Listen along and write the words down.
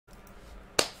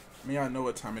I mean, y'all know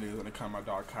what time it is when it comes to my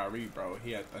dog Kyrie, bro.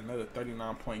 He had another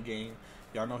 39-point game.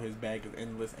 Y'all know his bag is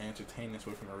endless and entertaining, so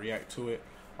we're going to react to it.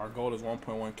 Our goal is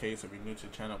 1.1K, so if you're new to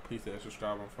the channel, please hit that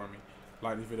subscribe button for me.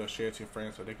 Like this video, share it to your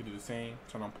friends so they can do the same.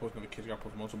 Turn on post notifications. I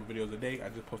post multiple videos a day. I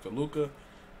just posted Luka.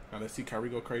 Now let's see Kyrie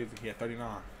go crazy. He had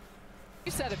 39.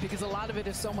 You said it because a lot of it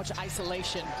is so much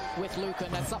isolation with Luka,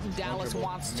 and that's something Dallas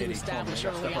wants to establish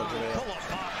early on.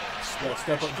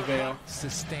 Step up JaVale.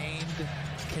 Sustained,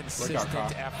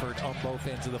 consistent effort on both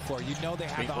ends of the floor. You know they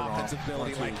have the offensive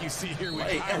ability like you see here with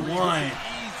Kyrie.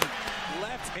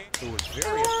 Left hand. It was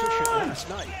very efficient last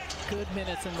night. Good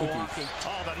minutes in Milwaukee.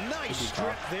 Oh, the nice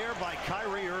strip there by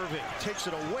Kyrie Irving. Takes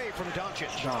it away from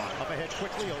Doncic. Up ahead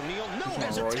quickly, O'Neal. No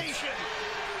hesitation.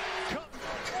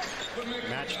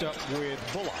 Matched up with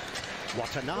Bullock.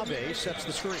 Watanabe sets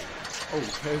the screen. Oh,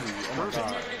 heavy. Oh, my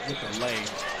God. With the leg.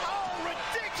 Oh,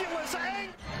 ridiculous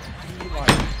angle. He,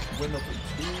 like, went up with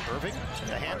two. Irving,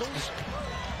 the handles.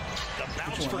 The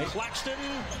bounce for Claxton.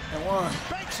 And one.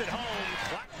 Banks it home.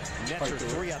 Nets are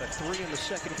 3 out of 3 in the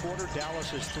second quarter.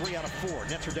 Dallas is 3 out of 4.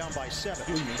 Nets are down by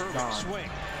 7. Irving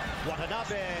swing.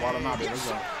 Watanabe. Let's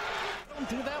go. Don't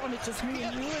do that when it's just me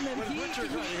and you, and then he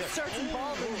starts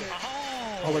involving you.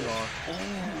 Oh, we're gone.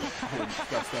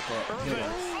 Got to step up. Hit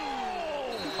him.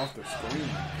 Off the screen.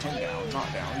 Come down.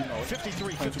 Not down. You know it.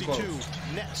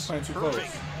 53-52. Nets. Playing too close.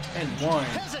 And one.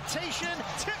 Hesitation.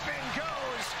 Tipping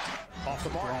goes. Off the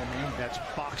mark. That's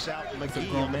box out.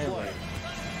 McGee on the play.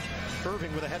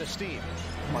 Irving with a head of steam.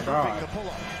 Oh my God. Irving the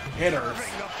pull-up. Hitters.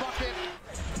 Irving the bucket.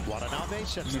 Watanabe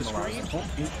sets the screen. Oh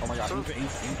my God. Irving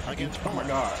against Oh my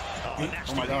God. Oh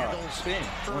my God. Spin.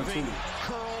 Irving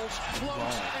curls,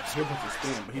 floats, and He'll put the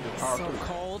spin, but he just power so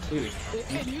cold.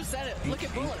 And you said it. Look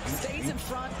at Bullock. Stays in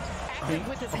front, active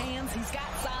with his hands. He's got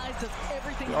size. Does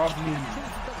everything off me.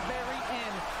 at the very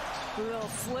end. A little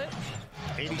slip.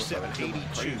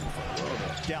 87-82.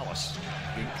 Dallas.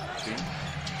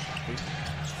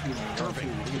 Irving.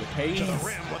 Look at the pace. To the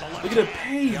rim with a left. Look at the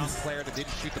pace. Young player that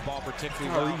didn't shoot the ball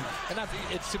particularly well. And that's,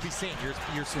 it's to be seen.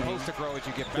 You're supposed to grow as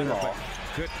you get better. But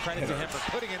good credit to him for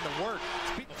putting in the work.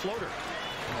 Floater.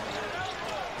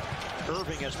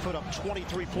 Irving has put up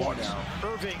 23 points.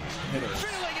 Irving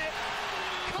feeling it.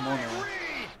 Kyrie.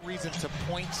 Reason to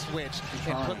point switch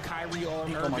and put Kyrie or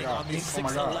Irving on the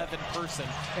 6'11" person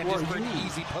and just bring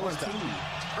easy post up.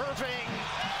 Irving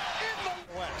in the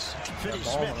West. Finney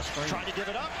Smith trying to give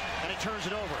it up, and he turns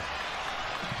it over.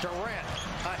 Durant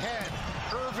ahead.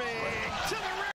 Irving to the rim.